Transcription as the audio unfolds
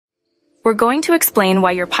We're going to explain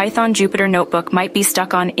why your Python Jupyter notebook might be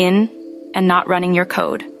stuck on in and not running your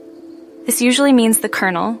code. This usually means the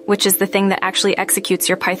kernel, which is the thing that actually executes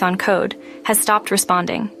your Python code, has stopped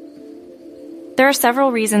responding. There are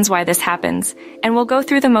several reasons why this happens, and we'll go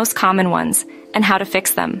through the most common ones and how to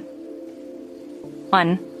fix them.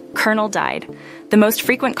 1. Kernel died. The most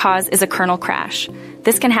frequent cause is a kernel crash.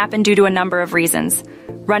 This can happen due to a number of reasons.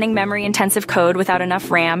 Running memory-intensive code without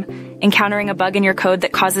enough RAM, encountering a bug in your code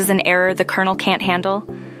that causes an error the kernel can't handle,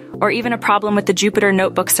 or even a problem with the Jupyter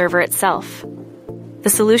Notebook server itself. The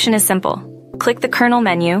solution is simple. Click the kernel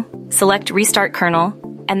menu, select Restart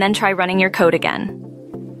Kernel, and then try running your code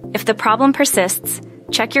again. If the problem persists,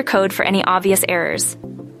 check your code for any obvious errors,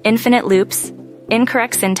 infinite loops,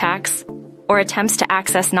 incorrect syntax, or attempts to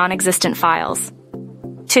access non-existent files.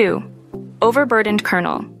 2. Overburdened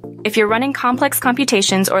kernel. If you're running complex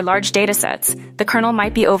computations or large datasets, the kernel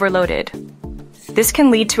might be overloaded. This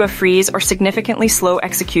can lead to a freeze or significantly slow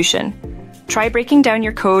execution. Try breaking down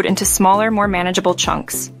your code into smaller, more manageable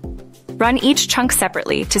chunks. Run each chunk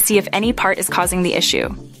separately to see if any part is causing the issue.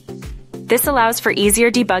 This allows for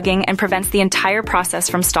easier debugging and prevents the entire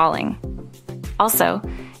process from stalling. Also,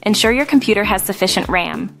 ensure your computer has sufficient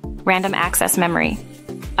RAM, random access memory.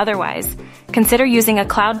 Otherwise, consider using a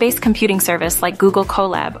cloud-based computing service like Google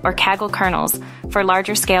Colab or Kaggle kernels for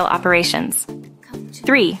larger-scale operations.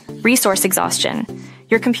 3. Resource exhaustion.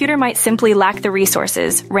 Your computer might simply lack the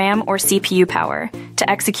resources, RAM or CPU power, to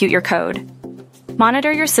execute your code.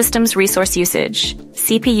 Monitor your system's resource usage,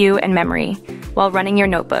 CPU and memory, while running your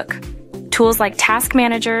notebook. Tools like Task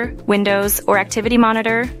Manager, Windows, or Activity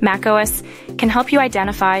Monitor, macOS, can help you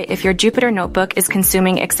identify if your Jupyter Notebook is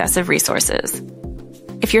consuming excessive resources.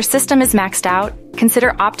 If your system is maxed out,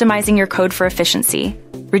 consider optimizing your code for efficiency,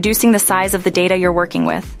 reducing the size of the data you're working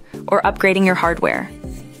with, or upgrading your hardware.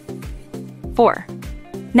 4.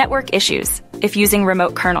 Network issues, if using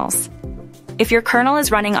remote kernels. If your kernel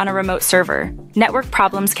is running on a remote server, network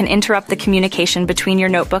problems can interrupt the communication between your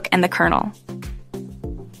notebook and the kernel.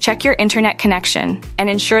 Check your internet connection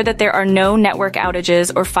and ensure that there are no network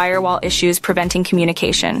outages or firewall issues preventing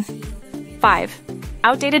communication. 5.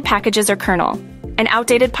 Outdated packages or kernel. An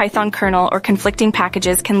outdated Python kernel or conflicting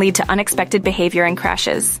packages can lead to unexpected behavior and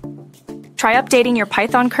crashes. Try updating your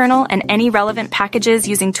Python kernel and any relevant packages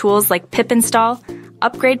using tools like pip install,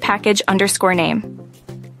 upgrade package _name.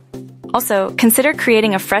 Also, consider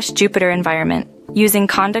creating a fresh Jupyter environment using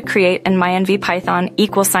conda create and mynvpython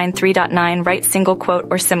 =3.9 write single quote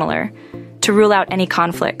or similar to rule out any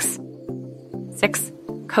conflicts. 6.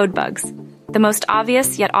 Code bugs. The most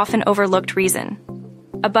obvious yet often overlooked reason.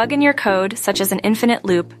 A bug in your code, such as an infinite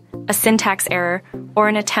loop, a syntax error, or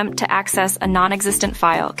an attempt to access a non-existent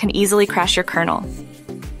file, can easily crash your kernel.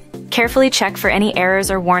 Carefully check for any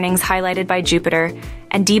errors or warnings highlighted by Jupyter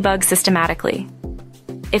and debug systematically.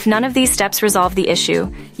 If none of these steps resolve the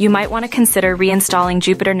issue, you might want to consider reinstalling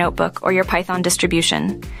Jupyter Notebook or your Python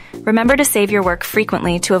distribution. Remember to save your work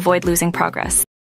frequently to avoid losing progress.